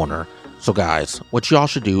the corner. So guys, what y'all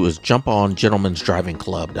should do is jump on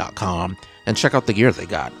gentlemansdrivingclub.com and check out the gear they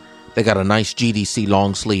got. They got a nice GDC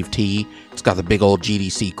long sleeve tee. It's got the big old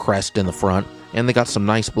GDC crest in the front, and they got some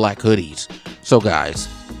nice black hoodies. So guys,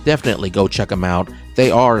 definitely go check them out. They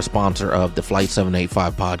are a sponsor of the Flight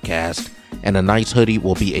 785 podcast, and a nice hoodie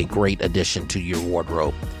will be a great addition to your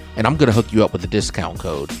wardrobe. And I'm going to hook you up with a discount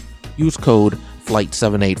code. Use code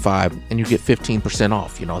FLIGHT785 and you get 15%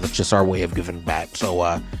 off. That's just our way of giving back.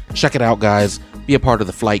 So check it out, guys. Be a part of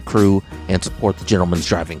the flight crew and support the Gentleman's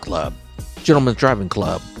Driving Club. Gentleman's Driving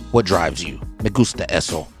Club, what drives you? Me gusta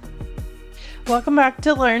eso. Welcome back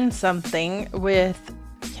to Learn Something with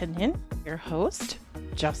Kenyon, your host,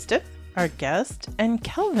 Justin, our guest, and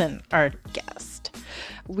Kelvin, our guest.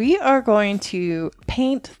 We are going to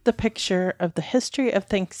paint the picture of the history of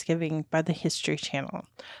Thanksgiving by the History Channel.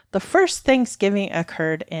 The first Thanksgiving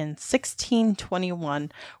occurred in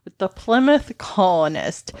 1621 with the Plymouth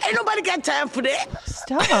colonist. Ain't nobody got time for that.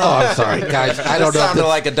 Stop. Oh, I'm sorry, guys. I don't That know. sounded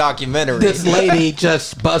like a documentary. This lady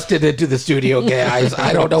just busted into the studio, guys.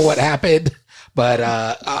 I don't know what happened, but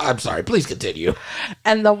I'm sorry. Please continue.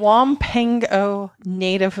 And the Wampango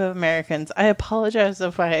Native Americans. I apologize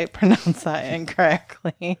if I pronounce that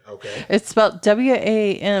incorrectly. Okay. It's spelled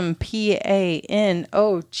W-A-M-P-A-N-O-G.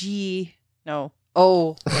 No.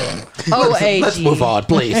 O-A-G. Let's move on,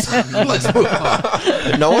 please. Let's move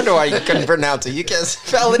on. No wonder why you couldn't pronounce it. You can't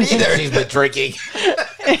spell it either. She's been drinking.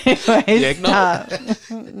 Anyway, stop.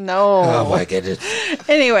 No. Oh, my goodness.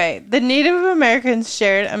 Anyway, the Native Americans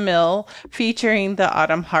shared a meal featuring the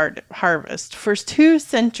autumn harvest. For 2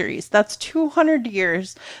 centuries, that's 200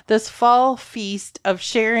 years, this fall feast of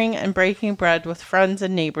sharing and breaking bread with friends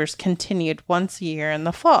and neighbors continued once a year in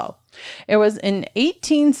the fall. It was in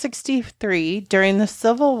 1863, during the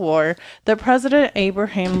Civil War, that President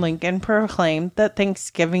Abraham Lincoln proclaimed that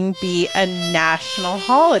Thanksgiving be a national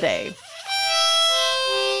holiday.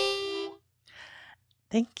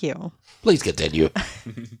 Thank you. Please continue.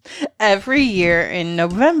 Every year in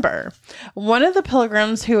November. One of the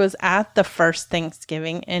pilgrims who was at the first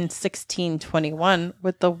Thanksgiving in 1621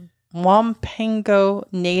 with the Wampango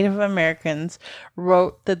Native Americans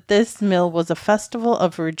wrote that this meal was a festival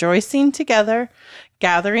of rejoicing together,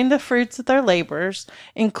 gathering the fruits of their labors,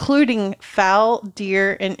 including fowl,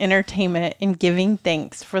 deer, and entertainment, and giving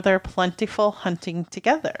thanks for their plentiful hunting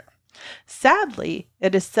together. Sadly,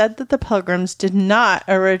 it is said that the pilgrims did not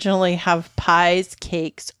originally have pies,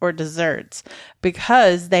 cakes, or desserts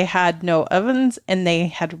because they had no ovens and they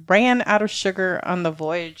had ran out of sugar on the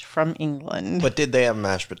voyage from England. But did they have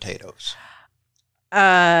mashed potatoes?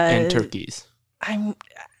 And turkeys.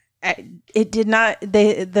 It did not.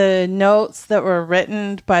 The notes that were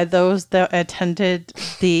written by those that attended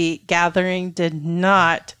the gathering did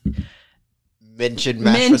not Mention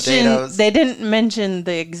mashed potatoes? They didn't mention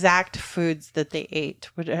the exact foods that they ate,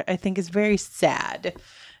 which I think is very sad.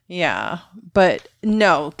 Yeah, but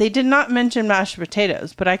no, they did not mention mashed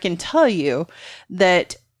potatoes. But I can tell you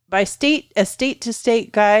that by a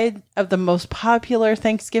state-to-state guide of the most popular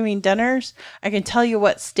Thanksgiving dinners, I can tell you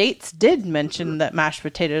what states did mention that mashed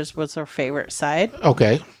potatoes was their favorite side.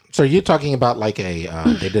 Okay. So you're talking about like they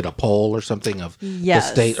did a poll or something of Yes.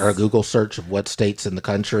 the state or a Google search of what states in the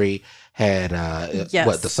country had Yes.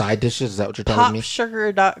 what the side dishes? Is that what you're telling me?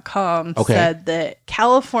 PopSugar.com Okay. said that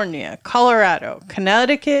California, Colorado,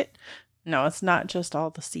 Connecticut, no, it's not just all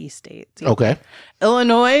the C states. Okay.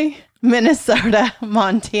 Illinois, Minnesota,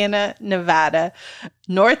 Montana, Nevada,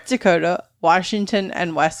 North Dakota, Washington,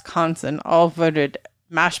 and Wisconsin all voted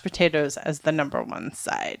mashed potatoes as the number one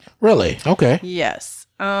side. Really? Okay. Yes.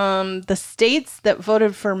 The states that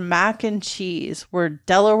voted for mac and cheese were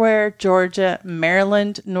Delaware, Georgia,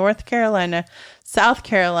 Maryland, North Carolina, South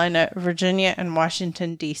Carolina, Virginia, and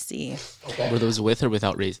Washington, D.C. Were those with or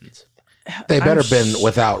without raisins? They better been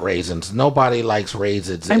without raisins. Nobody likes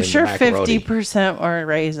raisins. I'm in sure macaroni. 50% were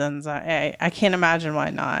raisins. I can't imagine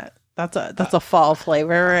why not. That's a fall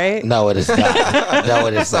flavor, right? No, it is not. No,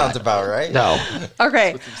 it That is sounds not. about right. No.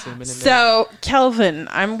 Okay. With some cinnamon in there. So, Kelvin,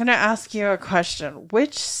 I'm going to ask you a question.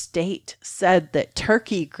 Which state said that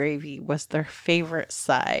turkey gravy was their favorite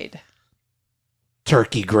side?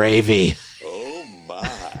 Turkey gravy. Oh,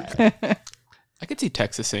 my. I could see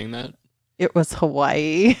Texas saying that. It was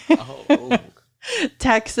Hawaii. Oh.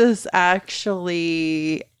 Texas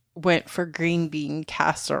actually went for green bean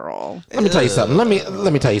casserole. Let me tell you something. Let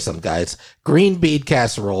me tell you something, guys. Green bean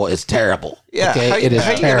casserole is terrible. Yeah, Okay, it is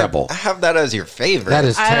how you gonna terrible. have that as your favorite. That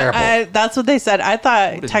is terrible. That's what they said. I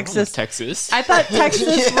thought What is wrong with Texas. Texas. I thought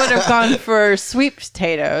Texas would have gone for sweet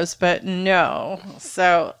potatoes, but no.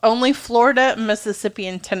 So only Florida, Mississippi,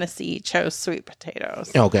 and Tennessee chose sweet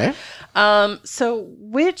potatoes. Okay. So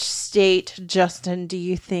which state, Justin, do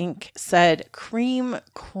you think said cream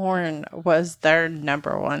corn was their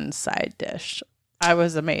number one side dish? I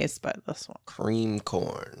was amazed by this one. cream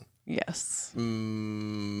corn. Yes.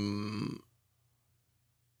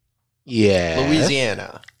 Yeah.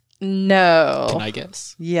 Louisiana. No. Can I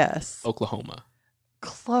guess? Yes. Oklahoma.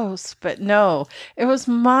 Close, but no. It was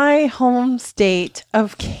my home state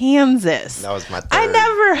of Kansas. That was my third. I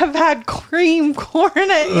never have had cream corn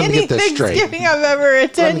at me any get this straight. Thanksgiving I've ever Let me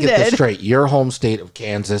attended. get this straight. Your home state of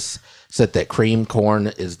Kansas said that cream corn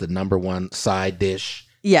is the number one side dish.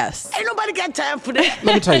 Yes. Ain't nobody got time for that.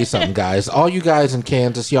 Let me tell you something, guys. All you guys in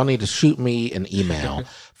Kansas, y'all need to shoot me an email,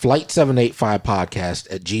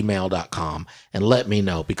 flight785podcast@gmail.com, and let me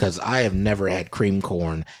know, because I have never had cream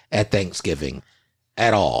corn at Thanksgiving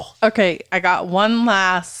at all. Okay, I got one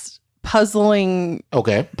last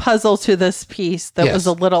Okay. puzzle to this piece that Yes. was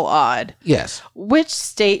a little odd. Yes. Which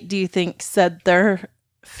state do you think said their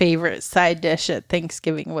favorite side dish at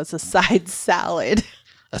Thanksgiving was a side salad?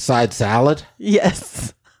 A side salad?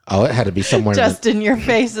 Yes. Oh, it had to be somewhere. Justin, your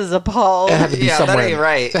face is appalled. It had to be Yeah, somewhere. that ain't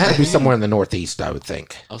right. It had to be somewhere in the Northeast, I would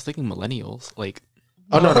think. I was thinking millennials. Like,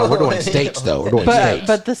 Oh no, we're doing states though. We're doing states.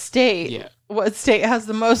 But the state, Yeah. what state has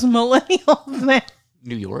the most millennials there?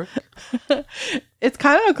 New York? It's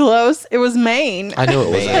kind of close. It was Maine. I knew it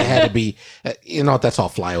was. It had to be. You know what? That's all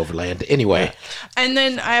flyover land. Anyway, And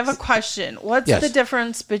then I have a question. What's Yes. the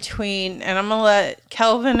difference between, and I'm going to let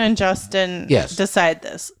Kelvin and Justin Yes. decide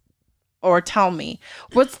this, or tell me,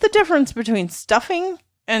 what's the difference between stuffing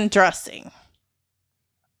and dressing?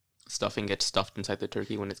 Stuffing gets stuffed inside the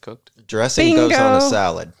turkey when it's cooked. Dressing goes on a Bingo.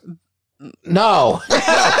 salad. no.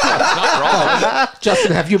 Not wrong.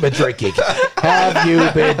 Justin, have you been drinking? Have you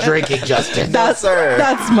been drinking, Justin? sir. Ah.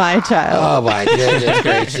 That's my child. Oh my goodness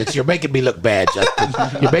gracious! You're making me look bad,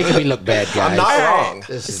 Justin. You're making me look bad, guys. I'm not wrong.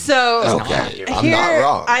 This is- So okay. I'm here, not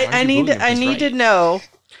wrong. I Why are you need booing him? I He's need to right. know,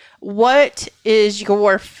 what is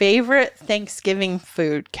your favorite Thanksgiving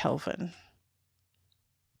food, Kelvin?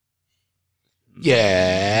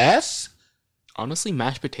 Yes. Honestly,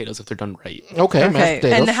 mashed potatoes if they're done right. Okay. Mashed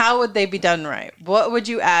potatoes. And how would they be done right? What would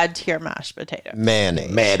you add to your mashed potato? Mayonnaise.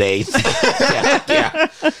 mayonnaise. yeah.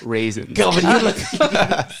 Raisins. Kelvin,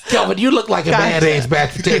 you look like a mayonnaise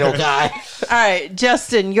mashed potato guy. All right,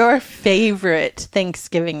 Justin, your favorite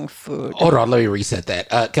Thanksgiving food. Hold on, let me reset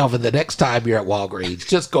that. Kelvin, the next time you're at Walgreens,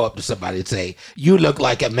 just go up to somebody and say, "You look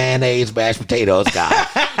like a mayonnaise mashed potatoes guy."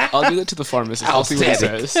 I'll do that to the pharmacist. I'll see what he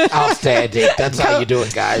Outstanding. says. Outstanding. That's how you do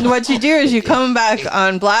it, guys. What you do is you come back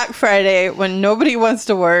on Black Friday when nobody wants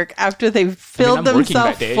to work after they've filled I'm working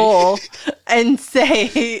themselves that day. full and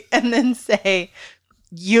say,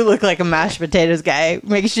 you look like a mashed potatoes guy.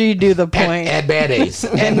 Make sure you do the point. And mayonnaise.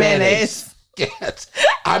 And mayonnaise. Yes.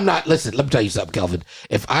 I'm not, listen, let me tell you something, Kelvin.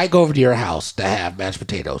 If I go over to your house to have mashed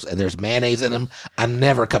potatoes and there's mayonnaise in them, I'm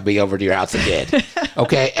never coming over to your house again.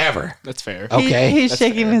 Okay? Ever. That's fair. Okay? He's That's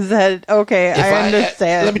shaking fair. his head. Okay, I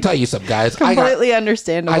understand. Let me tell you something, guys. Completely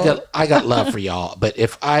understandable. I got love for y'all, but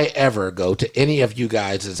if I ever go to any of you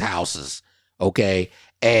guys' houses, okay,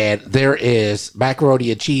 and there is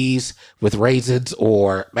macaroni and cheese with raisins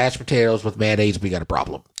or mashed potatoes with mayonnaise, we got a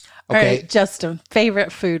problem. All Okay? right, Justin,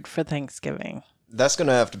 favorite food for Thanksgiving? That's going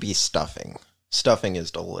to have to be stuffing. Stuffing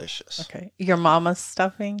is delicious. Okay. Your mama's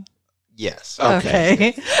stuffing? Yes.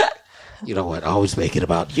 Okay. You know what? I always make it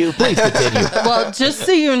about you. Please continue. Well, just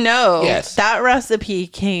so you know, Yes. that recipe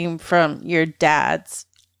came from your dad's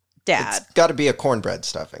dad. It's got to be a cornbread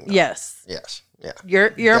stuffing. though. Yes. Yes. Yeah. Your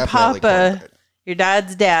Definitely papa, cornbread. your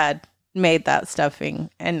dad's dad made that stuffing,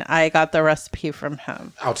 and I got the recipe from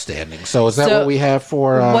him. Outstanding. So is that So, what we have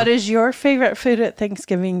for? what is your favorite food at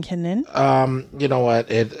Thanksgiving, Kenan? You know what?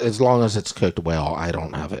 As long as it's cooked well, I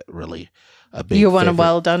don't have it really a big. You want a favorite.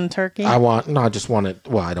 well done turkey? I just want it.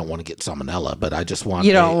 Well, I don't want to get salmonella, but I just want.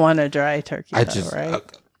 You don't want a dry turkey, I though, just, right?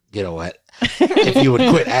 you know what? If you would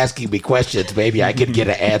quit asking me questions, maybe I could get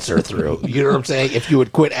an answer through. You know what I'm saying? If you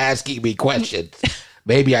would quit asking me questions,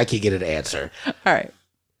 maybe I could get an answer. All right.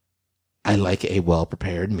 I like a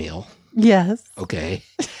well-prepared meal. Yes. Okay.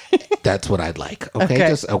 That's what I'd like. Okay. Okay.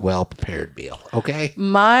 Just a well-prepared meal. Okay.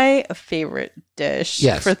 My favorite dish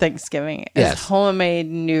Yes. for Thanksgiving is Yes. homemade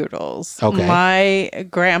noodles. Okay. My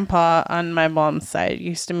grandpa on my mom's side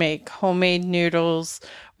used to make homemade noodles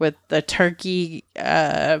with the turkey.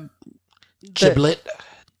 Giblet.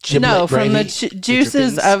 No, from the gravy?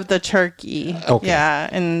 juices drippings? of the turkey. Okay. Yeah,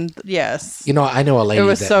 and yes. You know, I know a lady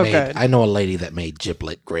was that so made. good. I know a lady that made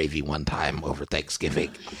giblet gravy one time over Thanksgiving,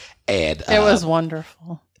 and It was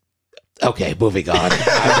wonderful. okay. Moving on. I'm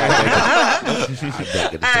not going to say All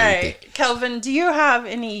anything. right, Kelvin, do you have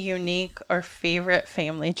any unique or favorite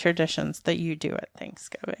family traditions that you do at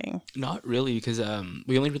Thanksgiving? Not really, because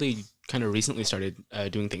we only really kind of recently started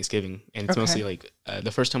doing Thanksgiving, and it's Okay. mostly like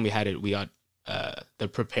the first time we had it, we got the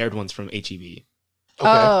prepared ones from HEB. Okay.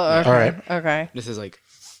 Oh, okay. All right. Okay. This is like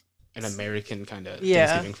an American kind of Yeah.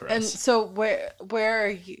 Thanksgiving for And us. so where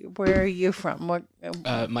are you from? What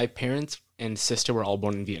My parents and sister were all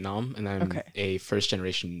born in Vietnam, and I'm Okay. a first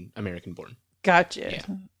generation American born. Gotcha. Yeah.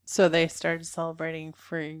 So they started celebrating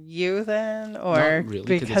for you then, or Not really,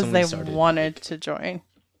 'cause it's because only they started, wanted to join?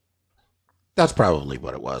 That's probably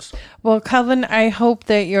what it was. Well, Kelvin, I hope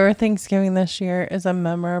that your Thanksgiving this year is a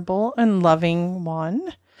memorable and loving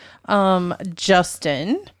one.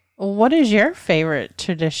 Justin, what is your favorite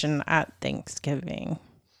tradition at Thanksgiving?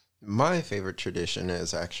 My favorite tradition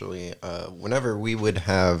is actually whenever we would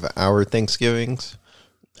have our Thanksgivings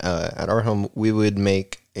at our home, we would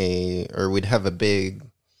we'd have a big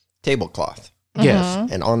tablecloth. Yes.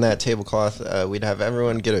 And on that tablecloth, we'd have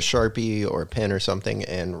everyone get a Sharpie or a pen or something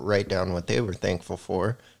and write down what they were thankful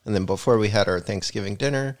for. And then before we had our Thanksgiving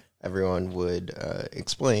dinner, everyone would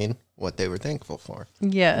explain what they were thankful for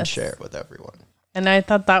and Yes. share it with everyone. And I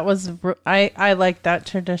thought that was, I like that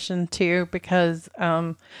tradition too, because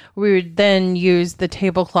we would then use the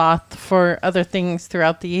tablecloth for other things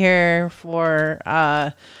throughout the year for,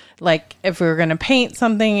 like if we were going to paint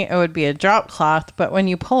something, it would be a drop cloth. But when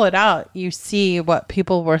you pull it out, you see what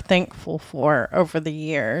people were thankful for over the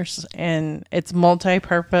years. And it's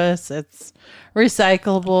multi-purpose. It's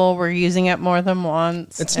recyclable. We're using it more than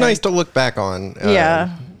once. It's and- nice to look back on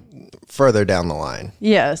further down the line.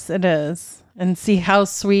 Yes, it is. And see how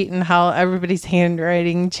sweet and how everybody's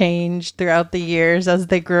handwriting changed throughout the years as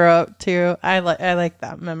they grew up too. I like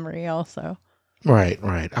that memory also. Right.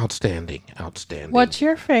 Outstanding. What's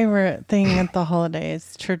your favorite thing at the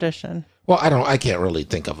holidays tradition? Well, I can't really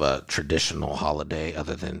think of a traditional holiday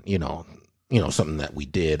other than, something that we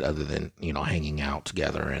did other than, hanging out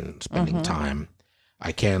together and spending time.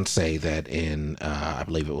 I can say that in, I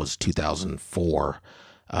believe it was 2004,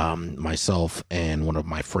 myself and one of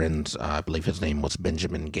my friends, I believe his name was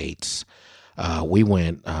Benjamin Gates, we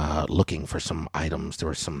went looking for some items. There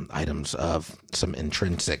were some items of some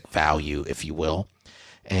intrinsic value, if you will.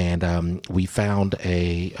 And we found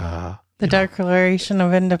the Declaration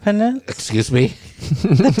of Independence? Excuse me?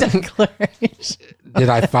 The Declaration. Did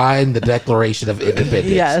I find the Declaration of Independence?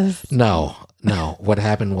 Yes. No. What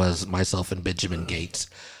happened was myself and Benjamin Gates,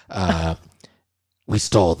 we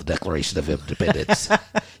stole the Declaration of Independence.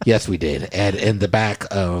 Yes, we did. And in the back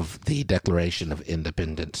of the Declaration of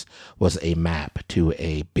Independence was a map to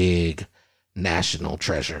a big national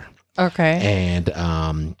treasure. Okay.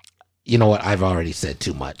 And you know what? I've already said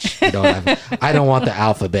too much. I don't want the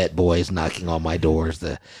alphabet boys knocking on my doors.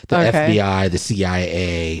 The Okay. FBI, the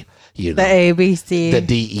CIA, The ABC. the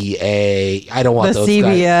DEA. I don't want The those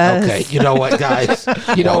CBS. guys. Okay, you know what, guys?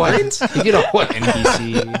 You know what? You know what?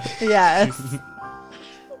 NBC. Yes.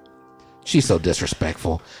 She's so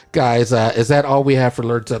disrespectful, guys. Is that all we have for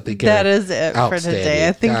Learn Something? Karen? That is it for today. I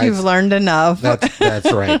Outstanding. think Guys, you've learned enough.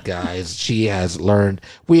 That's right, guys. She has learned.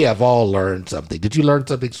 We have all learned something. Did you learn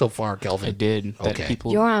something so far, Kelvin? I did. That Okay.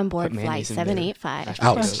 people You're on put board flight mayonnaise in their 785. mashed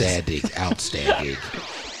potatoes. Outstanding.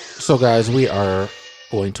 So, guys, we are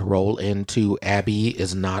going to roll into Abby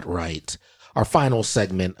is Not Right, our final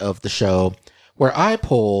segment of the show, where I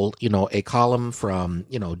pull, a column from,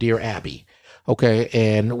 Dear Abby. Okay,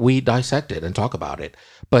 and we dissect it and talk about it.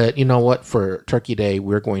 But you know what? For Turkey Day,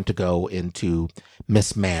 we're going to go into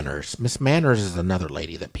Miss Manners. Miss Manners is another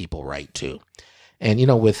lady that people write to. And,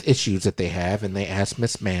 with issues that they have, and they ask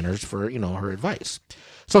Miss Manners for, her advice.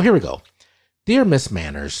 So here we go. Dear Miss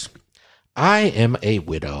Manners, I am a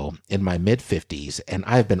widow in my mid-50s, and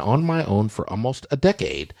I've been on my own for almost a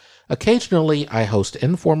decade. Occasionally, I host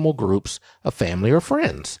informal groups of family or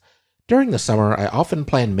friends. During the summer, I often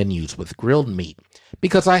plan menus with grilled meat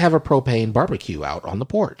because I have a propane barbecue out on the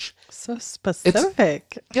porch. So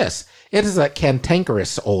specific. Yes, it is a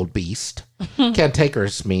cantankerous old beast.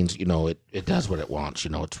 Cantankerous means, it does what it wants.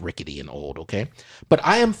 It's rickety and old, okay? But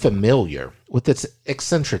I am familiar with its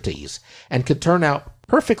eccentricities and could turn out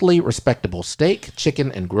perfectly respectable steak,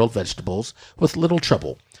 chicken, and grilled vegetables with little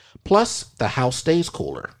trouble. Plus, the house stays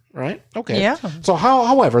cooler, right? Okay. Yeah. So,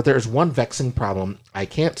 however, there is one vexing problem I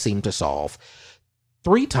can't seem to solve.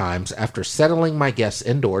 3 times after settling my guests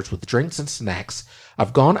indoors with drinks and snacks,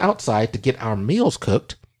 I've gone outside to get our meals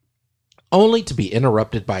cooked, only to be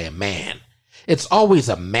interrupted by a man. It's always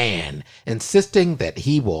a man insisting that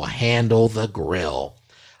he will handle the grill.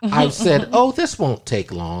 I've said, "Oh, this won't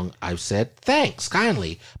take long." I've said, "Thanks,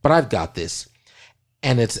 kindly, but I've got this."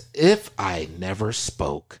 And it's if I never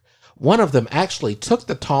spoke. One of them actually took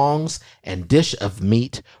the tongs and dish of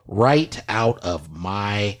meat right out of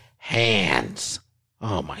my hands.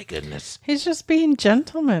 Oh, my goodness. He's just being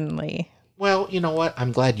gentlemanly. Well, you know what?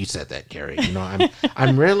 I'm glad you said that, Carrie.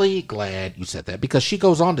 I'm really glad you said that, because she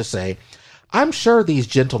goes on to say, "I'm sure these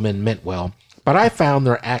gentlemen meant well, but I found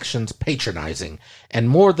their actions patronizing and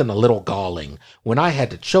more than a little galling when I had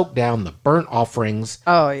to choke down the burnt offerings."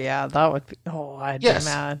 Oh, yeah, that would be... Oh, I'd Yes. be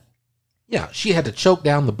mad. Yeah, she had to choke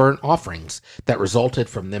down the burnt offerings that resulted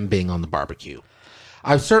from them being on the barbecue.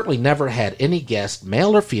 I've certainly never had any guest,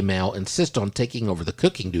 male or female, insist on taking over the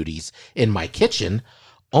cooking duties in my kitchen,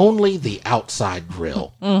 only the outside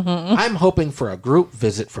grill. I'm hoping for a group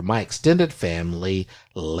visit from my extended family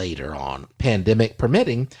later on, pandemic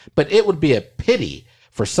permitting, but it would be a pity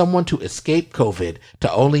for someone to escape COVID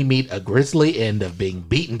to only meet a grisly end of being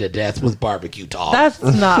beaten to death with barbecue tongs. That's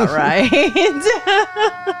not right.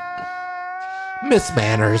 Miss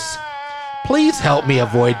Manners, please help me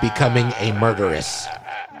avoid becoming a murderess.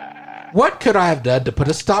 What could I have done to put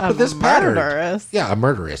a stop to this pattern? Murderous? Yeah, a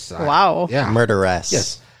murderess. Wow. Yeah. Murderess.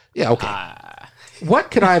 Yes. Yeah, okay. What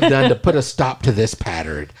could I have done to put a stop to this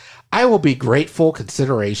pattern? I will be grateful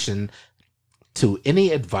consideration to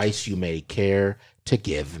any advice you may care to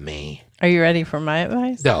give me. Are you ready for my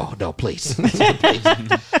advice? No, please. Please.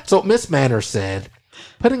 So Miss Manners said,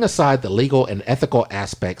 putting aside the legal and ethical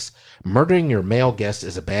aspects, murdering your male guest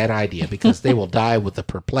is a bad idea because they will die with a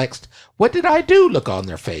perplexed, "What did I do?" look on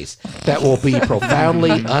their face that will be profoundly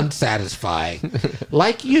unsatisfying.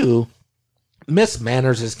 Like you, Miss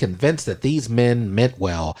Manners is convinced that these men meant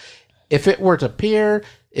well. If we were to peer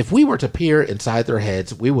inside their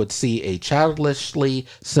heads, we would see a childishly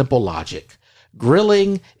simple logic.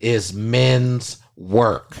 Grilling is men's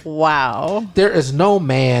work. Wow. There is no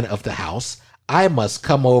man of the house. I must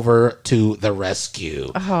come over to the rescue.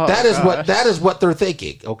 Oh, that is what they're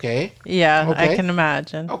thinking, okay? Yeah, Okay. I can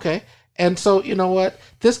imagine. Okay. And so, you know what?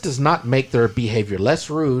 This does not make their behavior less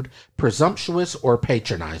rude, presumptuous, or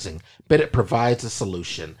patronizing, but it provides a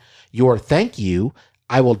solution. Your "thank you,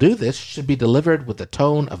 I will do this" should be delivered with the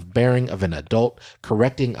tone of bearing of an adult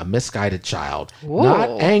correcting a misguided child. Whoa. Not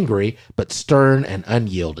angry, but stern and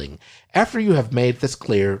unyielding. After you have made this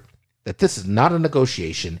clear that this is not a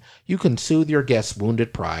negotiation, you can soothe your guest's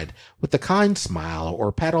wounded pride with a kind smile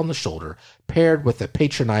or pat on the shoulder, paired with a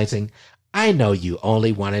patronizing, "I know you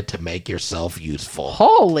only wanted to make yourself useful."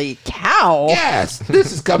 Holy cow. Yes,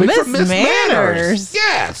 this is coming from Miss Miss Manners. Manners.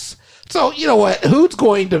 Yes. So, you know what? Who's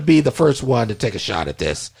going to be the first one to take a shot at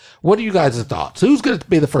this? What are you guys' thoughts? Who's going to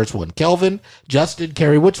be the first one? Kelvin, Justin,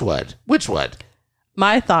 Carrie, which one? Which one?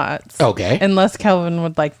 My thoughts. Okay. Unless Kelvin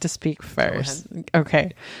would like to speak first.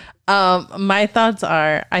 Okay. My thoughts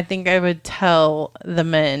are, I think I would tell the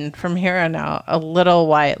men from here on out a little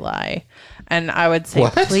white lie. And I would say,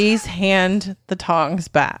 What? please hand the tongs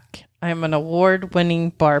back. I'm an award-winning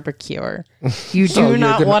barbecuer. You So do you're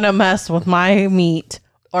not gonna- want to mess with my meat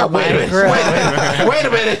or my grill. Wait a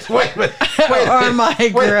minute. Or my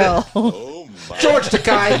grill. George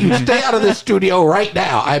Takai, you stay out of this studio right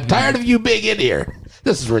now. I'm tired of you being in here.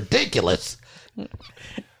 This is ridiculous.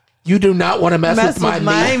 You do not want to mess with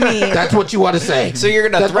my meat. That's what you want to say. So you're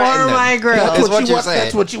going to threaten Or them. my grill. That's Is what, what you you're want, saying.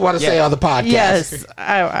 that's what you want to say Yeah. on the podcast. Yes.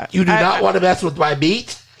 You do not want to mess with my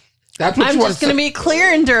meat? That's what I'm you want just to going to say. be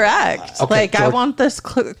clear and direct. Okay, like, I George. want this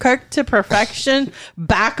cooked to perfection.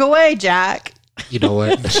 Back away, Jack. You know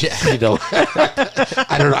what? I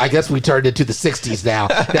don't know. I guess we turned into the 60s now.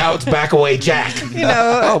 Now it's back away, Jack. You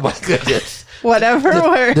know, Oh, my goodness. whatever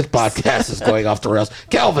works. This podcast is going off the rails.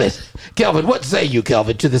 Kelvin, what say you,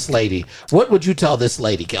 Kelvin, to this lady? What would you tell this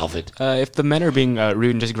lady, Kelvin? If the men are being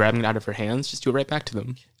rude and just grabbing it out of her hands, just do it right back to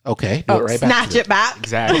them. Okay, do it right back. Snatch it back.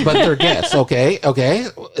 Exactly. But they're guests. Okay.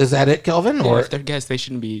 Is that it, Kelvin? Or Or if they're guests, they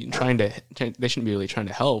shouldn't be really trying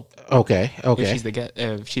to help. okay.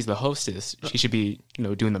 If she's the hostess, she should be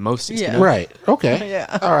doing the most. Yeah. Right. Okay.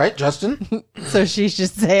 Yeah. All right, Justin. So she should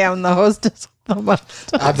say I'm the hostess with the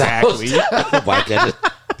most. I'm the Exactly. host. Oh my goodness.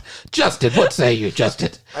 Justin, what say you,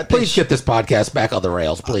 Justin? Please get this podcast back on the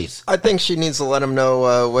rails, please. I think she needs to let him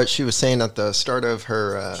know what she was saying at the start of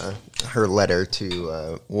her letter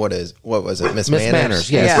to what was it, Miss Manners?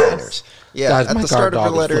 Yes. Miss Manners. Yeah, Guys, at my the start of her guard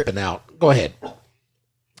dog is letter, flipping out. Go ahead.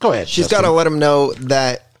 she's got to let him know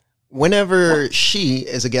that whenever she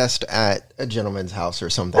is a guest at a gentleman's house or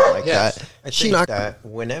something like Yes. that, she not that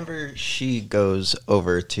whenever she goes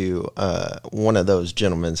over to one of those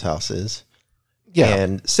gentlemen's houses Yeah.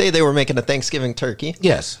 and say they were making a Thanksgiving turkey,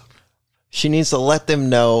 Yes. she needs to let them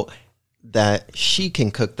know that she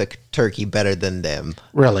can cook the turkey better than them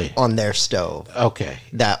Really? on their stove. Okay.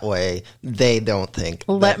 That way, they don't think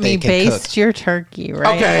Let that they me can baste cook. your turkey,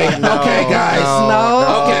 right? Okay. Okay, guys.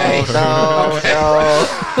 Okay. No.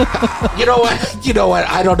 You know what?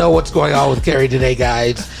 I don't know what's going on with Carrie today,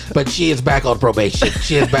 guys, but she is back on probation.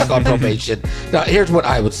 She is back on probation. Now, here's what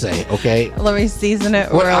I would say, okay? Let me season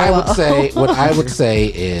it. What real I would well. say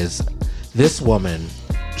is this woman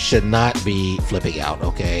should not be flipping out,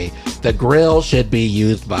 okay? The grill should be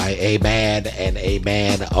used by a man and a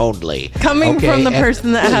man only. Coming okay? from the And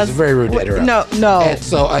person that please, has very rude to interrupt. No. And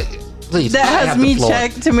so please, That I has have the me floor.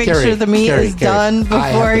 checked to make Carrie, sure the meat Carrie, is Carrie, done I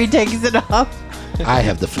have before the- he takes it off. I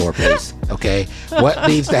have the floor, please. Okay. What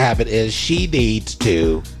needs to happen is she needs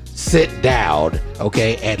to sit down,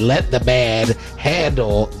 okay, and let the man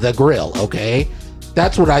handle the grill, okay?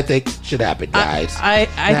 That's what I think should happen, guys. I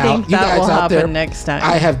Now, think you that guys will out happen there, next time.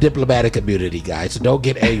 I have diplomatic immunity, guys, so don't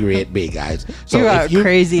get angry at me, guys. So You if got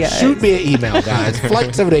crazy eyes. shoot me an email, guys,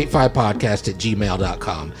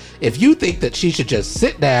 flight785podcast@gmail.com. If you think that she should just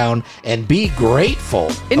sit down and be grateful,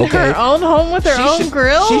 In okay? her own home with her She own should-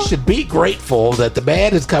 grill? She should be grateful that the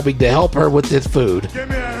man is coming to help her with this food.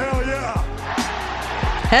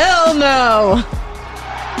 Hell no.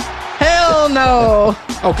 Hell no.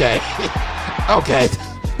 Okay. Okay.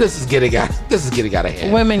 This is getting out of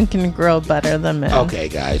hand. Women can grill better than men. Okay,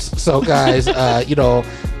 guys. So, guys, that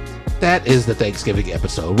is the Thanksgiving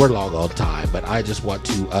episode. We're long on time, but I just want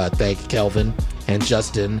to thank Kelvin and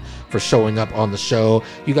Justin for showing up on the show.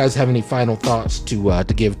 You guys have any final thoughts to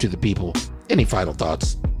give to the people? Any final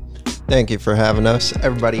thoughts? Thank you for having us.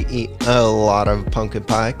 Everybody eat a lot of pumpkin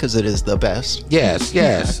pie because it is the best. Yes,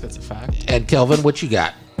 yes. That's a fact. And Kelvin, what you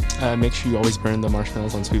got? Make sure you always burn the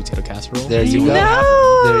marshmallows on sweet potato casserole. There you go.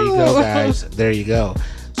 No. There you go, guys. There you go.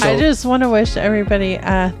 So, I just want to wish everybody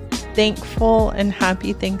a thankful and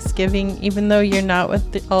happy Thanksgiving. Even though you're not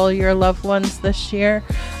with all your loved ones this year,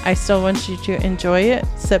 I still want you to enjoy it.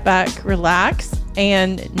 Sit back, relax,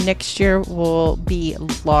 and next year will be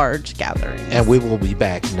large gatherings. and we will be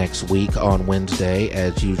back next week on Wednesday,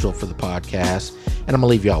 as usual, for the podcast. And I'm going to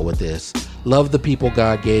leave y'all with this. Love the people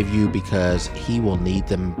God gave you because he will need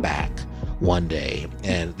them back one day.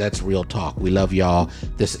 And that's real talk. We love y'all.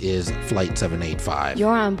 This is Flight 785. You're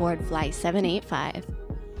on board Flight 785.